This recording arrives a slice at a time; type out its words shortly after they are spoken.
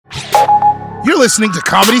listening to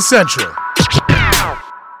Comedy Central.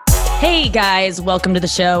 Hey guys, welcome to the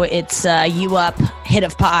show. It's You Up Hit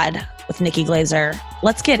of Pod with Nikki Glazer.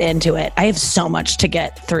 Let's get into it. I have so much to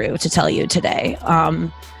get through to tell you today,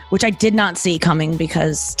 which I did not see coming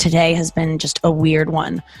because today has been just a weird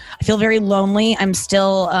one. I feel very lonely. I'm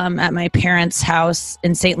still at my parents' house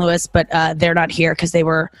in St. Louis, but they're not here because they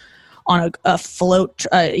were on a float,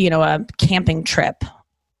 a camping trip,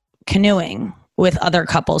 canoeing with other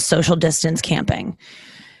couples, social distance camping.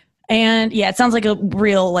 And yeah, it sounds like a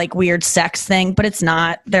real weird sex thing, but it's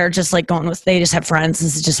not. They're just they just have friends.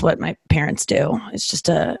 This is just what my parents do. It's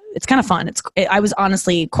kind of fun. I was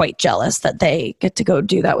honestly quite jealous that they get to go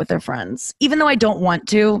do that with their friends, even though I don't want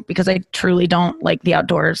to, because I truly don't like the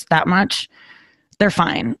outdoors that much. They're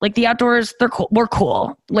fine. The outdoors, they're cool. We're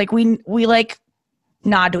cool. We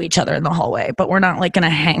nod to each other in the hallway, but we're not going to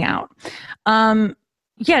hang out. I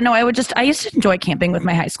used to enjoy camping with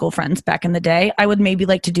my high school friends back in the day. I would maybe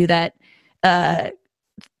like to do that. I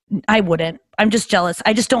wouldn't. I'm just jealous.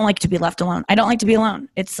 I just don't like to be left alone. I don't like to be alone.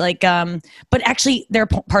 It's but actually there are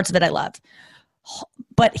parts of it I love.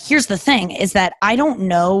 But here's the thing is that I don't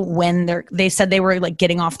know when they said they were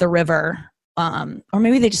getting off the river. Or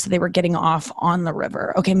maybe they just said they were getting off on the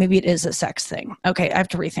river. Okay, maybe it is a sex thing. Okay, I have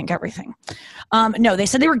to rethink everything. No, they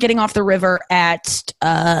said they were getting off the river at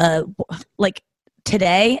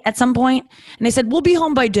today at some point, and they said we'll be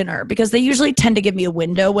home by dinner, because they usually tend to give me a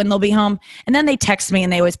window when they'll be home, and then they text me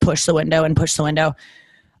and they always push the window.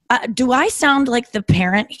 Do I sound like the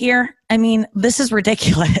parent here? I mean, this is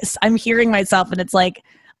ridiculous. I'm hearing myself and it's like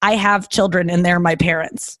I have children and they're my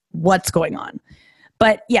parents. What's going on?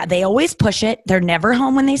 But yeah, they always push it. They're never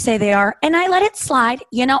home when they say they are, and I let it slide.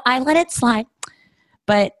 I let it slide.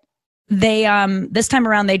 But they this time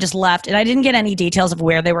around they just left, and I didn't get any details of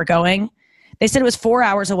where they were going. They said it was 4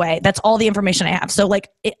 hours away. That's all the information I have. So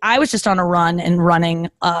I was just on a run and running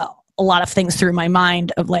a lot of things through my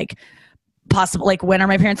mind of possible, when are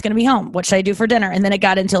my parents going to be home? What should I do for dinner? And then it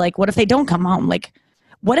got into what if they don't come home?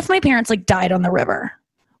 What if my parents died on the river?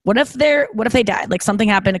 What if they died? Something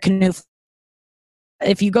happened, a canoe.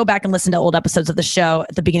 If you go back and listen to old episodes of the show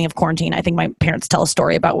at the beginning of quarantine, I think my parents tell a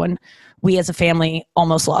story about when we as a family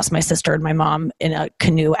almost lost my sister and my mom in a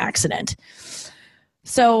canoe accident.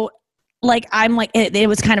 So it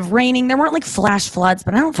was kind of raining. There weren't flash floods,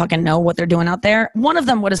 but I don't fucking know what they're doing out there. One of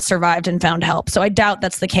them would have survived and found help, so I doubt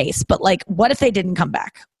that's the case. But what if they didn't come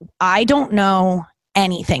back? I don't know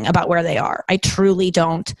anything about where they are. I truly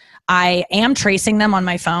don't. I am tracing them on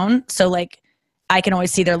my phone, so I can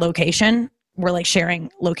always see their location. We're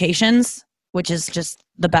sharing locations, which is just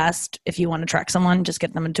the best. If you want to track someone, just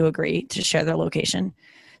get them to agree to share their location,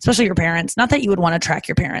 especially your parents. Not that you would want to track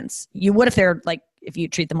your parents. You would if they're if you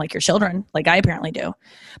treat them like your children, like I apparently do.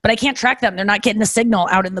 But I can't track them. They're not getting a signal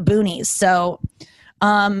out in the boonies. So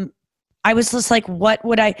I was just what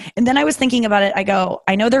would I? And then I was thinking about it. I go,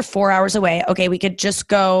 I know they're 4 hours away. Okay, we could just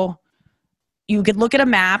go. You could look at a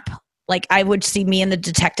map. I would see me and the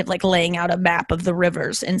detective laying out a map of the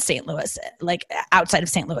rivers in St. Louis, outside of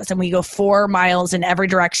St. Louis. And we go 4 miles in every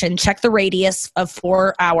direction, check the radius of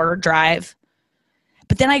 4 hour drive.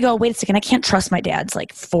 But then I go, wait a second, I can't trust my dad's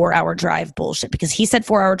 4 hour drive bullshit, because he said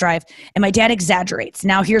 4 hour drive and my dad exaggerates.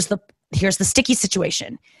 Now here's the sticky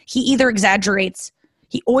situation. He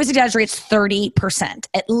always exaggerates 30%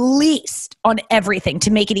 at least on everything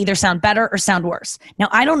to make it either sound better or sound worse. Now,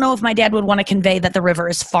 I don't know if my dad would want to convey that the river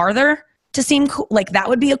is farther to seem cool, that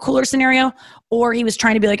would be a cooler scenario, or he was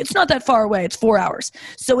trying to be it's not that far away, it's 4 hours.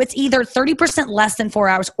 So it's either 30% less than 4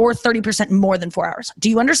 hours or 30% more than 4 hours. Do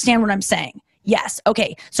you understand what I'm saying? Yes.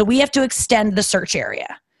 Okay. So we have to extend the search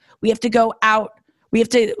area. We have to go out. We have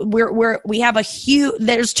to, we have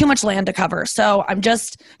there's too much land to cover. So I'm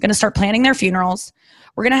just going to start planning their funerals.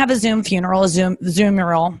 We're going to have a Zoom funeral, a Zoom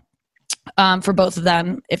mural for both of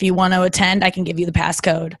them. If you want to attend, I can give you the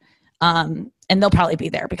passcode. And they'll probably be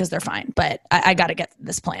there because they're fine. But I got to get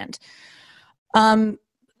this planned.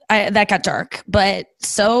 That got dark, but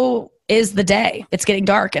so is the day. It's getting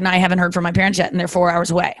dark and I haven't heard from my parents yet, and they're 4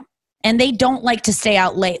 hours away. And they don't like to stay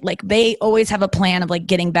out late. They always have a plan of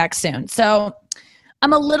getting back soon. So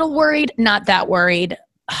I'm a little worried, not that worried.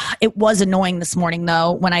 It was annoying this morning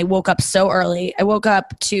though, when I woke up so early. I woke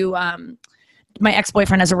up to, my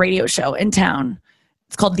ex-boyfriend has a radio show in town.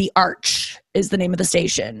 It's called The Arch is the name of the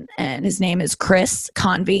station. And his name is Chris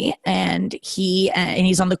Convey. And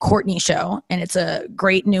he's on the Courtney Show. And it's a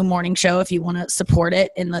great new morning show if you want to support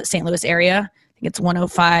it in the St. Louis area. I think it's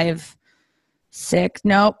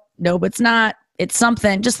 105.6. Nope, it's not. It's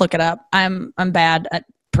something. Just look it up. I'm bad at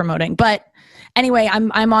promoting. But anyway,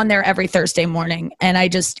 I'm on there every Thursday morning. And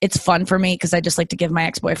it's fun for me because I just like to give my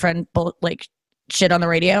ex-boyfriend Shit on the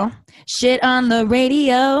Radio. Shit on the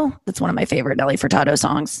Radio. That's one of my favorite Nelly Furtado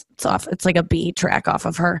songs. It's like a B track off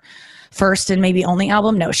of her first and maybe only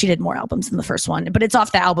album. No, she did more albums than the first one, but it's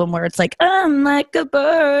off the album where it's like, I'm like a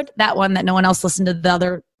bird. That one that no one else listened to the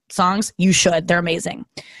other songs. You should. They're amazing.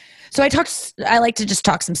 So I like to just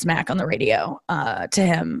talk some smack on the radio to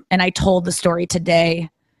him. And I told the story today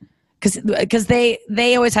because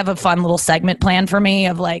they always have a fun little segment planned for me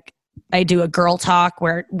of like, I do a girl talk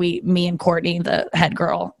where me and Courtney, the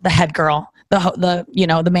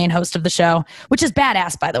main host of the show, which is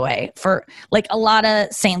badass, by the way, for like a lot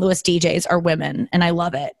of St. Louis DJs are women and I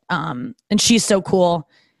love it. And she's so cool.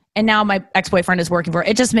 And now my ex-boyfriend is working for her.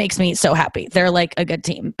 It just makes me so happy. They're like a good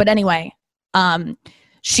team. But anyway,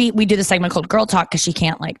 we do the segment called Girl Talk because she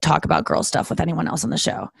can't like talk about girl stuff with anyone else on the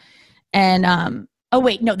show. And oh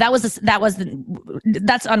wait, no,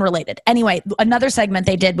 that's unrelated. Anyway, another segment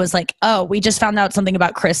they did was like, oh, we just found out something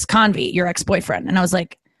about Chris Convey, your ex-boyfriend. And I was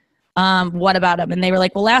like, what about him? And they were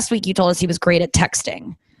like, well, last week you told us he was great at texting.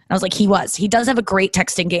 And I was like, he does have a great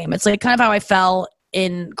texting game. It's like kind of how I fell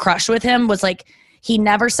in crush with him was like, he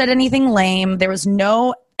never said anything lame. There's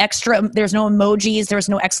no emojis. There was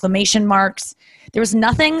no exclamation marks. There was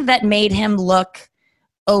nothing that made him look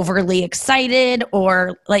overly excited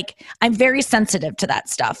or like, I'm very sensitive to that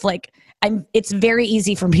stuff. Like it's very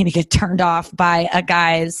easy for me to get turned off by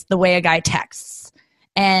the way a guy texts.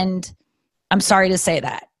 And I'm sorry to say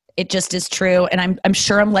that. It just is true. And I'm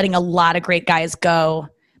sure I'm letting a lot of great guys go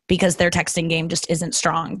because their texting game just isn't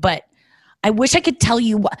strong. But I wish I could tell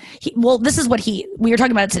you this is what we were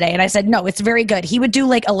talking about it today. And I said, no, it's very good. He would do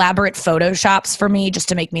like elaborate photoshops for me just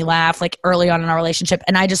to make me laugh, like early on in our relationship.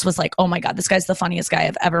 And I just was like, oh my God, this guy's the funniest guy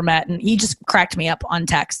I've ever met. And he just cracked me up on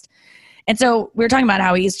text. And so we were talking about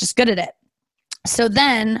how he's just good at it. So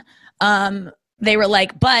then they were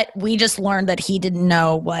like, but we just learned that he didn't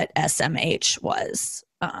know what SMH was.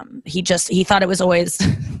 He thought it was always,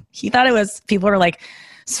 people were like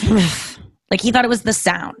he thought it was the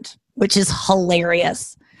sound, which is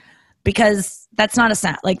hilarious because that's not a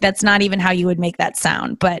sound. Like that's not even how you would make that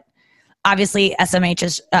sound. But obviously SMH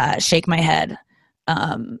is shake my head.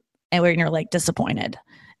 And when you're like disappointed.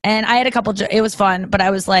 And I had a couple, it was fun, but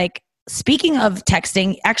I was like, speaking of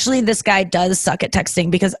texting, actually this guy does suck at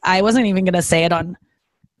texting because I wasn't even going to say it on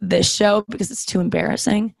this show because it's too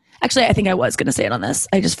embarrassing. Actually, I think I was going to say it on this.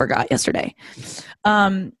 I just forgot yesterday.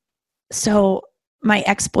 So my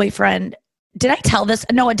ex-boyfriend, did I tell this?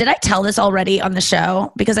 Noah, did I tell this already on the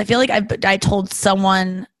show? Because I feel like I told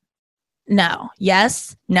someone. No.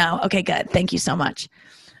 Yes? No. Okay, good. Thank you so much.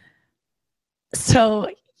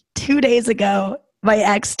 So 2 days ago, my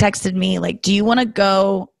ex texted me like, do you want to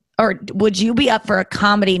go or would you be up for a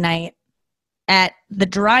comedy night at the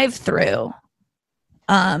drive-thru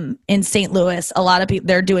in St. Louis? A lot of people,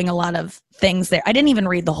 they're doing a lot of things there. I didn't even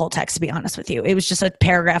read the whole text, to be honest with you. It was just a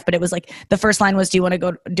paragraph, but it was like the first line was, do you want to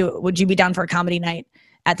go do it? Would you be down for a comedy night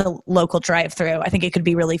at the local drive-thru? I think it could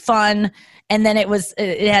be really fun. And then it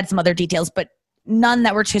had some other details, but none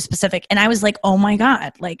that were too specific. And I was like, oh my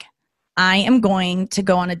God, like I am going to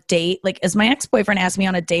go on a date. Like, as my ex-boyfriend asked me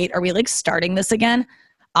on a date, are we like starting this again?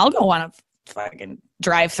 I'll go on a fucking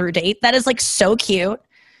drive-thru date. That is like so cute.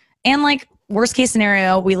 And like worst case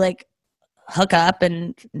scenario, we like hook up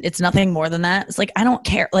and it's nothing more than that. It's like, I don't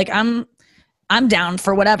care. Like I'm down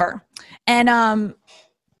for whatever. And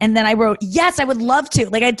then I wrote, yes, I would love to.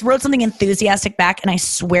 Like I wrote something enthusiastic back and I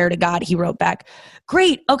swear to God, he wrote back,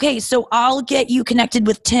 great. Okay. So I'll get you connected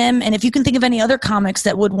with Tim. And if you can think of any other comics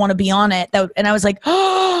that would want to be on it. And I was like,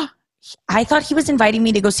 oh, I thought he was inviting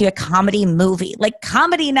me to go see a comedy movie, like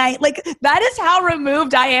comedy night. Like that is how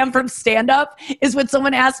removed I am from stand-up is when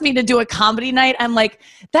someone asks me to do a comedy night. I'm like,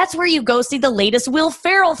 that's where you go see the latest Will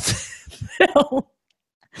Ferrell film.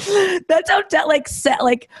 That's how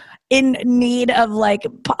in need of like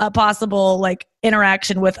a possible like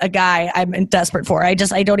interaction with a guy I'm desperate for. I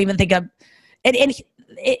don't even think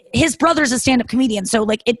his brother's a stand-up comedian. So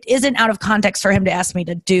like it isn't out of context for him to ask me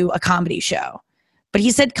to do a comedy show. But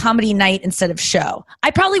he said comedy night instead of show.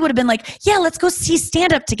 I probably would have been like, yeah, let's go see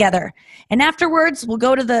stand-up together. And afterwards, we'll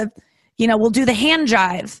go to we'll do the hand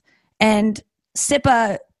jive and sip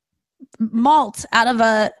a malt out of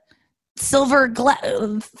a silver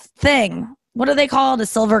thing. What are they called?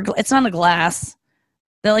 It's not a glass.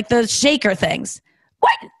 They're like the shaker things.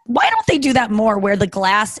 Why don't they do that more where the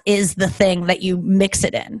glass is the thing that you mix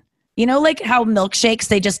it in? You know, like how milkshakes,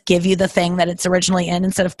 they just give you the thing that it's originally in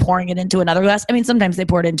instead of pouring it into another glass. I mean, sometimes they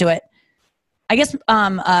pour it into it. I guess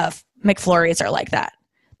McFlurries are like that.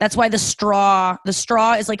 That's why the straw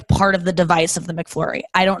is like part of the device of the McFlurry.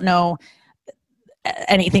 I don't know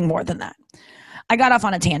anything more than that. I got off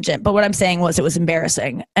on a tangent, but what I'm saying was it was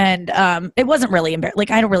embarrassing. And it wasn't really embarrassing.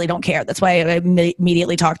 Like, I really don't care. That's why I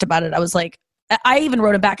immediately talked about it. I was like, I even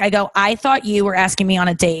wrote it back. I go, I thought you were asking me on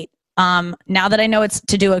a date. Now that I know it's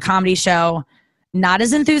to do a comedy show, not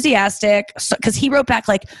as enthusiastic. Because he wrote back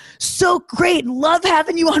like, so great. Love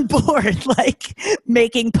having you on board. Like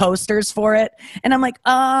making posters for it. And I'm like,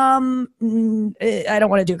 I don't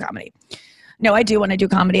want to do comedy. No, I do want to do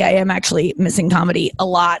comedy. I am actually missing comedy a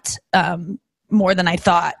lot. More than I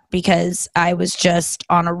thought, because I was just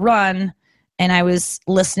on a run and I was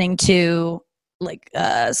listening to like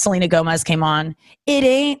Selena Gomez came on. It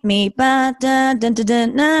ain't me, but something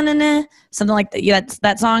like that. Yeah,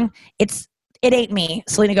 that song. It ain't me,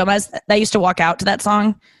 Selena Gomez. I used to walk out to that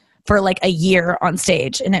song for like a year on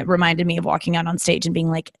stage, and it reminded me of walking out on stage and being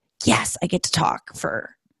like, yes, I get to talk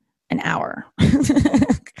for an hour.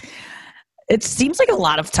 It seems like a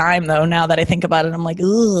lot of time though. Now that I think about it, I'm like,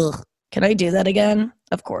 ugh. Can I do that again?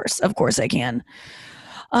 Of course I can.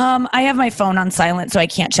 I have my phone on silent, so I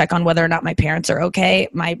can't check on whether or not my parents are okay.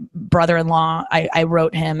 My brother-in-law, I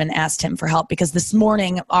wrote him and asked him for help because this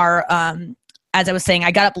morning, as I was saying,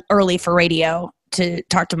 I got up early for radio to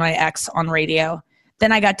talk to my ex on radio.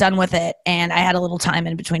 Then I got done with it, and I had a little time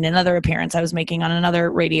in between another appearance I was making on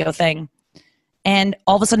another radio thing. And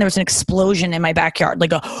all of a sudden there was an explosion in my backyard,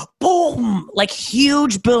 like a boom, like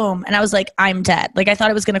huge boom. And I was like, I'm dead. Like I thought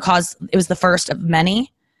it was the first of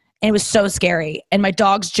many. And it was so scary. And my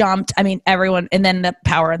dogs jumped. I mean, everyone. And then the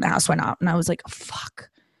power in the house went out. And I was like, oh, fuck.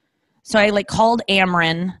 So I like called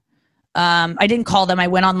Ameren. I didn't call them. I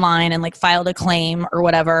went online and like filed a claim or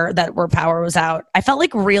whatever that where power was out. I felt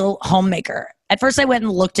like a real homemaker. At first I went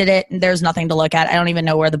and looked at it and there's nothing to look at. I don't even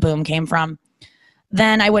know where the boom came from.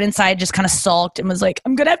 Then I went inside, just kind of sulked and was like,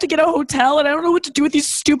 I'm going to have to get a hotel and I don't know what to do with these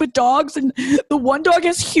stupid dogs. And the one dog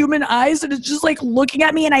has human eyes and it's just like looking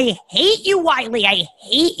at me and I hate you, Wiley. I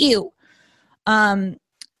hate you. And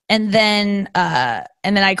then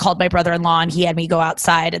I called my brother-in-law and he had me go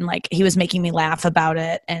outside and like, he was making me laugh about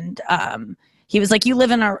it. And he was like, you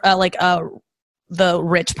live in the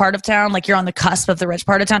rich part of town. Like you're on the cusp of the rich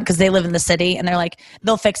part of town because they live in the city and they're like,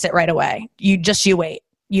 they'll fix it right away. You wait.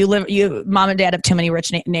 Mom and dad have too many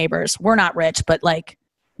rich neighbors. We're not rich, but like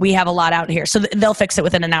we have a lot out here. So they'll fix it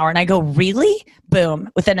within an hour. And I go, really? Boom.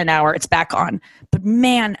 Within an hour, it's back on. But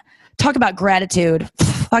man, talk about gratitude.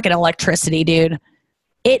 Fucking electricity, dude.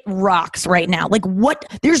 It rocks right now. Like what?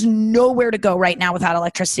 There's nowhere to go right now without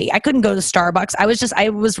electricity. I couldn't go to Starbucks. I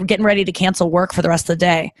was getting ready to cancel work for the rest of the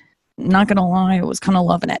day. Not gonna lie, I was kind of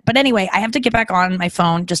loving it. But anyway, I have to get back on my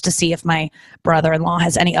phone just to see if my brother-in-law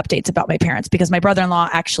has any updates about my parents, because my brother-in-law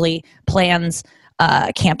actually plans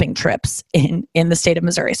camping trips in the state of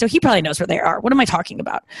Missouri. So he probably knows where they are. What am I talking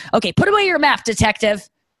about? Okay, put away your map, detective.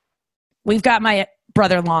 We've got my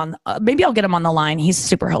brother-in-law. Maybe I'll get him on the line. He's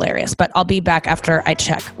super hilarious, but I'll be back after I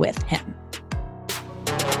check with him.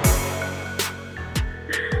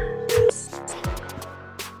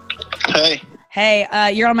 Hey,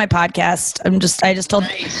 you're on my podcast.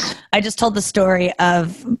 I just told the story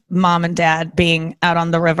of mom and dad being out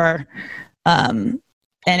on the river, and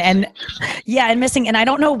missing. And I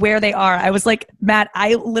don't know where they are. I was like, Matt,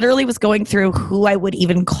 I literally was going through who I would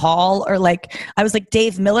even call, or like, I was like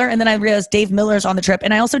Dave Miller. And then I realized Dave Miller's on the trip.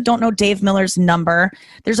 And I also don't know Dave Miller's number.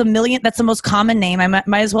 There's a million. That's the most common name. I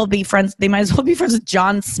might as well be friends. They might as well be friends with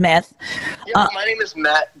John Smith. Yeah, my name is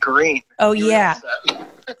Matt Green. Oh, yeah.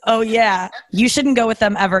 Oh, yeah. You shouldn't go with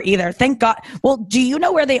them ever either. Thank God. Well, do you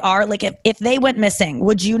know where they are? Like, if they went missing,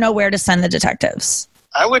 would you know where to send the detectives?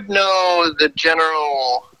 I would know the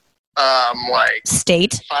general,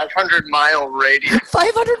 state 500-mile radius.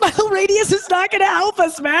 500-mile radius is not going to help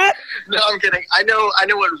us, Matt. No, I'm kidding. I know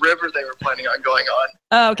what river they were planning on going on.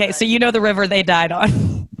 Oh, okay. So you know the river they died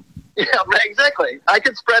on. Yeah, exactly. I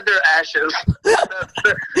could spread their ashes.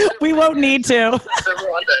 We won't need to.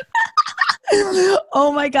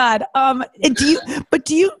 Oh my God. Do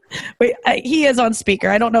you wait, he is on speaker.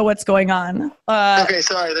 I don't know what's going on. Okay,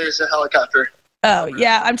 sorry. There's a helicopter. Oh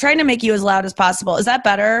yeah. I'm trying to make you as loud as possible. Is that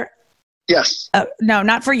better? Yes. No,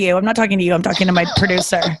 not for you. I'm not talking to you. I'm talking to my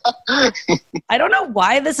producer. I don't know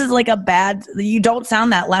why this is like you don't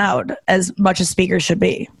sound that loud as much as speakers should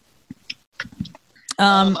be.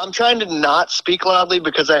 I'm trying to not speak loudly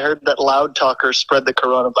because I heard that loud talkers spread the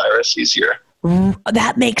coronavirus easier.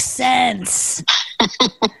 That makes sense.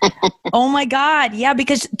 Oh my God. Yeah,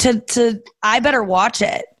 because I better watch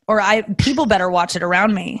it, or people better watch it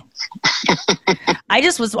around me. I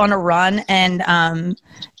just was on a run and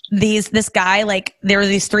this guy, like there were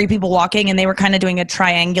these three people walking and they were kind of doing a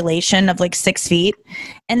triangulation of like 6 feet,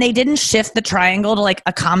 and they didn't shift the triangle to like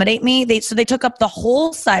accommodate me. So they took up the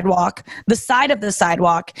whole sidewalk, the side of the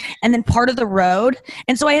sidewalk, and then part of the road.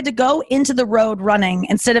 And so I had to go into the road running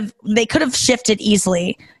instead of, they could have shifted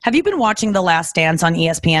easily. Have you been watching The Last Dance on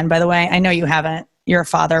ESPN, by the way? I know you haven't. You're a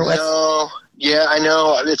father with. No. Yeah, I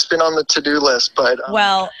know. It's been on the to-do list, but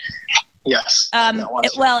yes.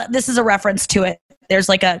 Well, this is a reference to it. There's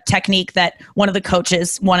like a technique that one of the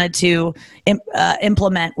coaches wanted to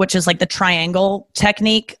implement, which is like the triangle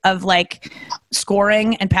technique of like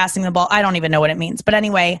scoring and passing the ball. I don't even know what it means. But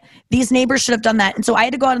anyway, these neighbors should have done that. And so I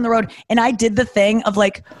had to go out on the road and I did the thing of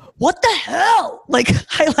like, what the hell? But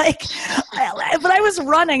I was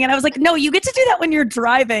running and I was like, no, you get to do that when you're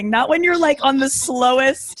driving, not when you're like on the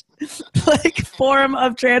slowest like form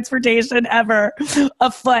of transportation ever,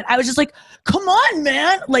 afoot. I was just like, come on,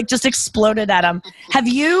 man. Like just exploded at him. Have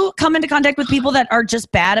you come into contact with people that are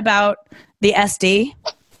just bad about the SD,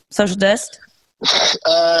 social dist?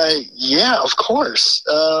 Yeah, of course.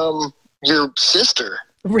 Your sister.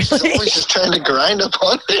 Really? She's always just trying to grind up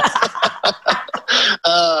on it.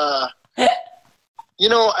 You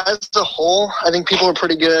know, as a whole, I think people are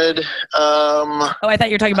pretty good. I thought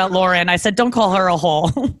you were talking about Lauren. I said, don't call her a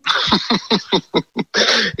hole.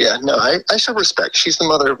 Yeah, no, I show respect. She's the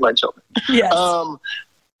mother of my children. Yes.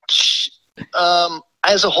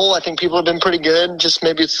 As a whole, I think people have been pretty good. Just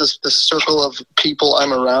maybe it's this circle of people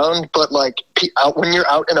I'm around. But like when you're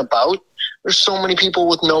out and about, there's so many people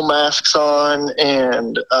with no masks on,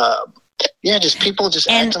 and yeah, just people just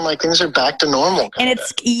acting like things are back to normal. And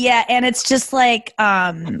it's just like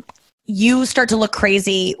you start to look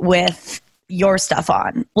crazy with your stuff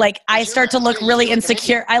on. Like I start to look really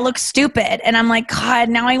insecure. I look stupid and I'm like, God,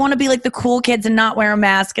 now I want to be like the cool kids and not wear a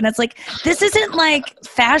mask. And it's like, this isn't like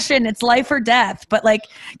fashion, it's life or death. But like,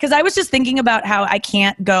 cause I was just thinking about how I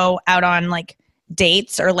can't go out on like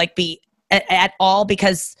dates or like be at all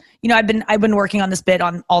because, you know, I've been working on this bit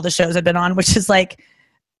on all the shows I've been on, which is like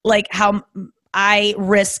how I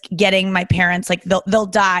risk getting my parents, like they'll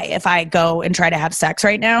die if I go and try to have sex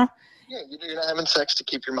right now. Yeah, you're not having sex to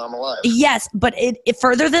keep your mom alive. Yes, but it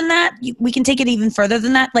further than that, we can take it even further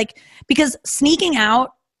than that. Like, because sneaking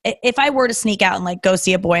out, if I were to sneak out and like go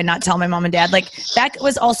see a boy and not tell my mom and dad, like that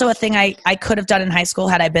was also a thing I could have done in high school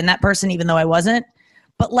had I been that person, even though I wasn't.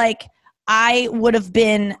 But like, I would have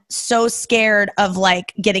been so scared of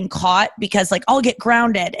like getting caught because like I'll get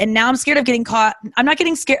grounded. And now I'm scared of getting caught. I'm not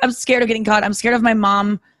getting scared. I'm scared of getting caught. I'm scared of my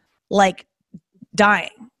mom like dying.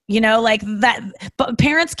 You know, like that, but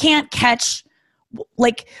parents can't catch,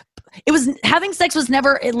 like, it was, having sex was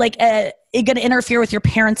never like going to interfere with your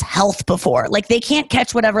parents' health before. Like, they can't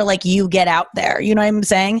catch whatever, like, you get out there. You know what I'm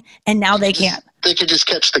saying? And now they can't. They could just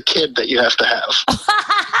catch the kid that you have to have.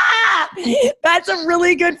 That's a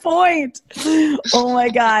really good point. Oh my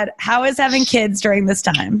God. How is having kids during this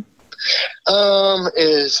time?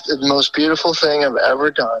 Is the most beautiful thing I've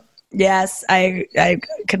ever done. Yes, I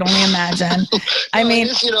could only imagine. I mean,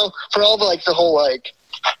 you know, for all the whole like,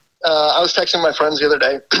 I was texting my friends the other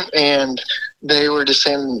day, and they were just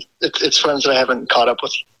saying it's friends that I haven't caught up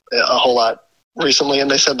with a whole lot recently, and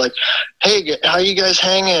they said like, "Hey, how you guys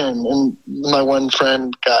hanging?" And my one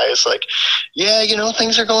friend guy is like, "Yeah, you know,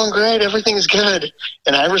 things are going great, everything's good,"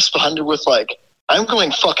 and I responded with like, "I'm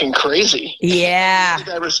going fucking crazy." Yeah.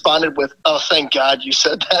 I responded with, "Oh, thank God you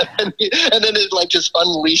said that." And then it like just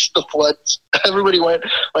unleashed the floods. Everybody went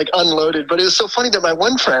like unloaded. But it was so funny that my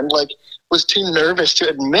one friend like was too nervous to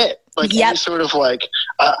admit like any sort of like,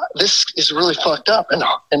 this is really fucked up and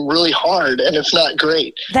really hard and it's not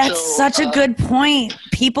great. That's such a good point.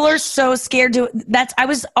 People are so scared to I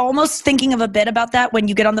was almost thinking of a bit about that when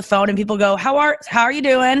you get on the phone and people go, how are you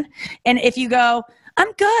doing? And if you go,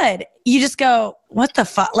 I'm good, you just go, what the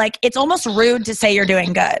fuck? Like, it's almost rude to say you're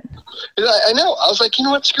doing good. I know. I was like, you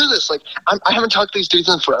know what? Screw this. Like, I haven't talked to these dudes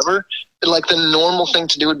in forever. Like, the normal thing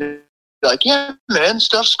to do would be like, yeah, man,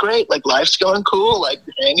 stuff's great. Like, life's going cool. Like,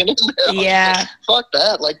 hanging in there. Yeah. Like, fuck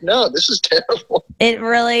that. Like, no, this is terrible.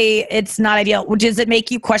 It's not ideal. Does it make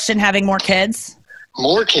you question having more kids?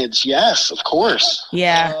 More kids, yes, of course.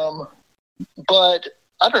 Yeah. But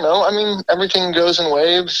I don't know. I mean, everything goes in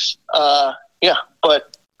waves. Yeah,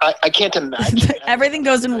 but I can't imagine. Everything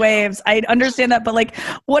goes in waves. I understand that, but like,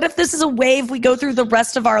 what if this is a wave we go through the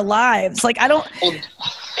rest of our lives? Like, I don't.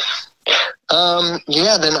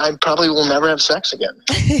 Yeah, then I probably will never have sex again.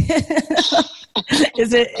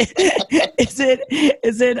 Is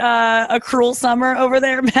it a cruel summer over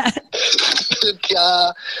there, Matt?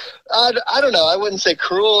 I don't know. I wouldn't say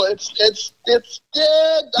cruel. It's dead.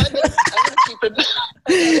 I'm gonna keep it.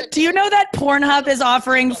 Do you know that Pornhub is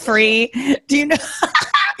offering free? Do you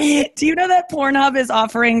know that Pornhub is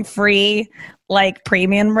offering free like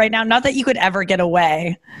premium right now? Not that you could ever get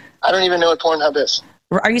away. I don't even know what Pornhub is.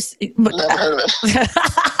 Are you? Never heard of it.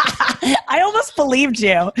 I almost believed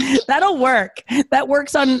you. That'll work. That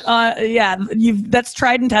works on. That's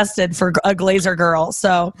tried and tested for a Glazer girl.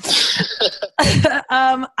 So,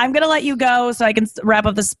 I'm gonna let you go so I can wrap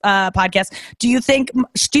up this podcast. Do you think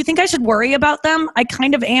I should worry about them? I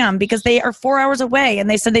kind of am because they are 4 hours away, and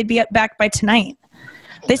they said they'd be back by tonight.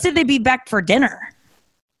 They said they'd be back for dinner.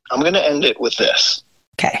 I'm gonna end it with this.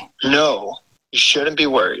 Okay. No, you shouldn't be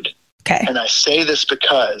worried. Okay. And I say this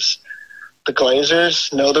because the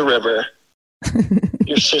Glazers know the river.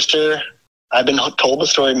 Your sister, I've been told the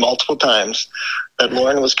story multiple times that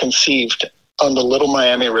Lauren was conceived on the Little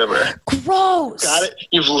Miami River. Gross. Got it?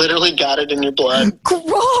 You've literally got it in your blood.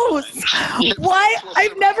 Gross. Why?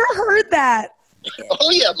 I've never heard that. Oh,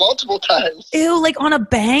 yeah, multiple times. Ew, like on a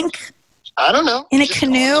bank? I don't know. In a Just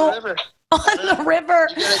canoe? on the river. On the river.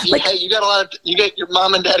 Your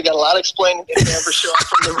mom and dad got a lot of explaining if they ever show up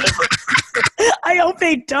from the river. I hope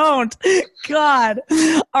they don't. God.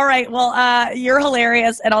 All right. Well, you're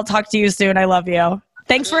hilarious, and I'll talk to you soon. I love you.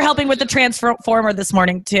 Thanks for helping with the Transformer this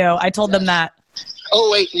morning, too. I told them that. Oh,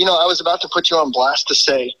 wait. I was about to put you on blast to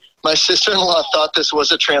say, my sister-in-law thought this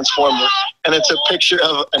was a Transformer, and it's a picture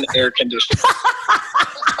of an air conditioner.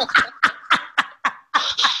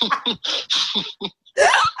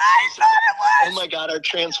 I thought it was. Oh my God, our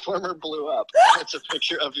Transformer blew up. It's a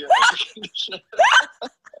picture of your air conditioner.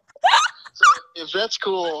 So if that's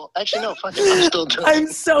cool, actually no, fuck it, I'm still doing it. I'm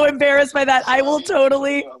so embarrassed by that. I'll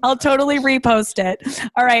totally repost it.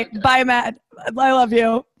 All right, bye, Matt. I love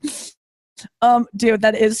you. Dude,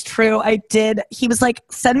 that is true. I did. He was like,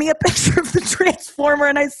 send me a picture of the Transformer,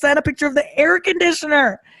 and I sent a picture of the air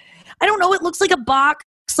conditioner. I don't know. It looks like a box,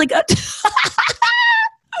 like a.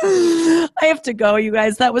 I have to go, you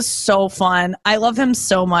guys. That was so fun. I love him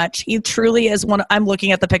so much. He truly is one. I'm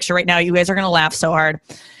looking at the picture right now. You guys are going to laugh so hard.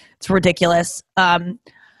 It's ridiculous.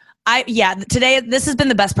 Today, this has been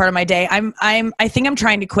the best part of my day. I think I'm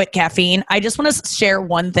trying to quit caffeine. I just want to share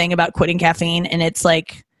one thing about quitting caffeine. And it's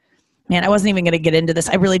like, man, I wasn't even going to get into this.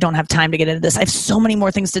 I really don't have time to get into this. I have so many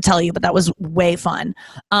more things to tell you, but that was way fun.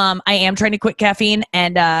 I am trying to quit caffeine,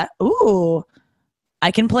 and I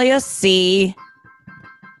can play a C.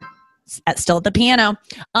 Still at the piano.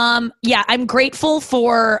 I'm grateful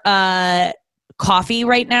for coffee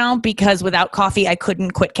right now, because without coffee, I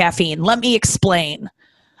couldn't quit caffeine. Let me explain.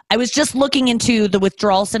 I was just looking into the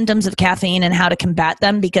withdrawal symptoms of caffeine and how to combat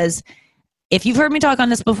them, because if you've heard me talk on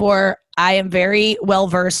this before, I am very well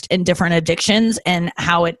versed in different addictions and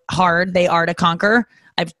how hard they are to conquer.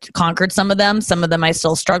 I've conquered some of them. Some of them I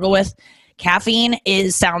still struggle with. Caffeine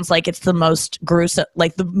sounds like it's the most gruesome,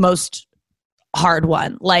 like the most hard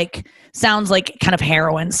one. Like, sounds like kind of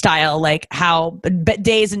heroin style, like how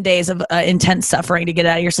days and days of intense suffering to get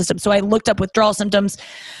out of your system. So I looked up withdrawal symptoms,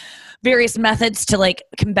 various methods to like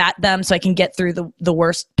combat them so I can get through the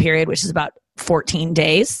worst period, which is about 14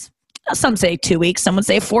 days. Some say 2 weeks, some would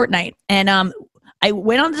say a fortnight. And I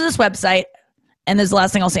went onto this website, and this is the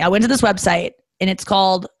last thing I'll say. I went to this website, and it's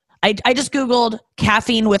called, I just Googled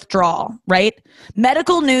caffeine withdrawal, right?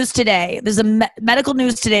 Medical News Today. There's a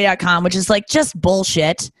medicalnewstoday.com, which is like just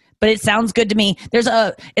bullshit, but it sounds good to me.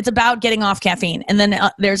 It's about getting off caffeine. And then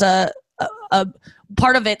there's a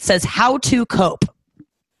part of it says how to cope.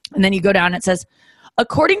 And then you go down and it says,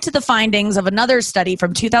 according to the findings of another study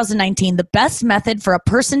from 2019, the best method for a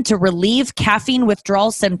person to relieve caffeine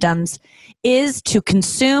withdrawal symptoms is to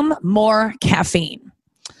consume more caffeine.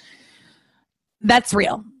 That's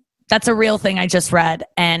real. That's a real thing I just read.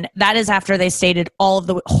 And that is after they stated all of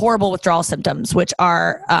the horrible withdrawal symptoms, which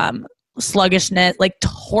are sluggishness, like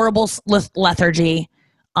horrible lethargy,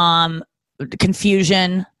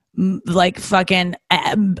 confusion, like fucking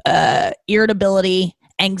irritability,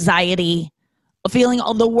 anxiety, feeling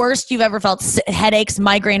all the worst you've ever felt, headaches,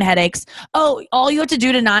 migraine headaches. Oh, all you have to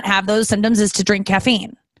do to not have those symptoms is to drink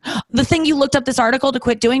caffeine. The thing you looked up this article to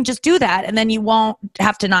quit doing, just do that, and then you won't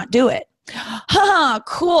have to not do it.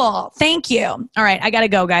 Cool. Thank you. All right, I gotta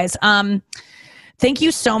go, guys. Thank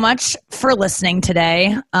you so much for listening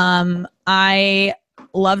today. I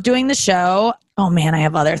love doing the show. Oh man, I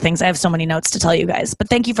have other things. I have so many notes to tell you guys, but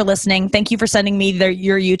thank you for listening. Thank you for sending me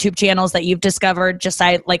your YouTube channels that you've discovered,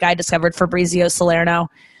 like I discovered Fabrizio Salerno.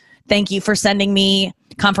 Thank you for sending me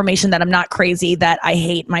confirmation that I'm not crazy, that I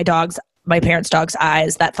hate my parents' dog's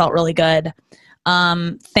eyes. That felt really good.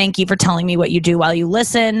 Thank you for telling me what you do while you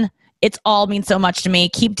listen. It's all means so much to me.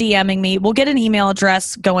 Keep DMing me. We'll get an email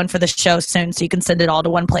address going for the show soon so you can send it all to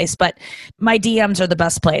one place. But my DMs are the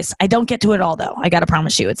best place. I don't get to it all though. I got to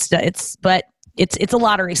promise you. It's a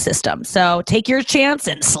lottery system. So take your chance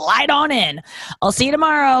and slide on in. I'll see you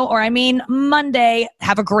tomorrow, or Monday.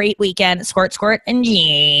 Have a great weekend. Squirt, squirt, and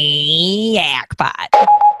jackpot.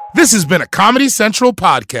 This has been a Comedy Central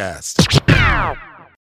podcast.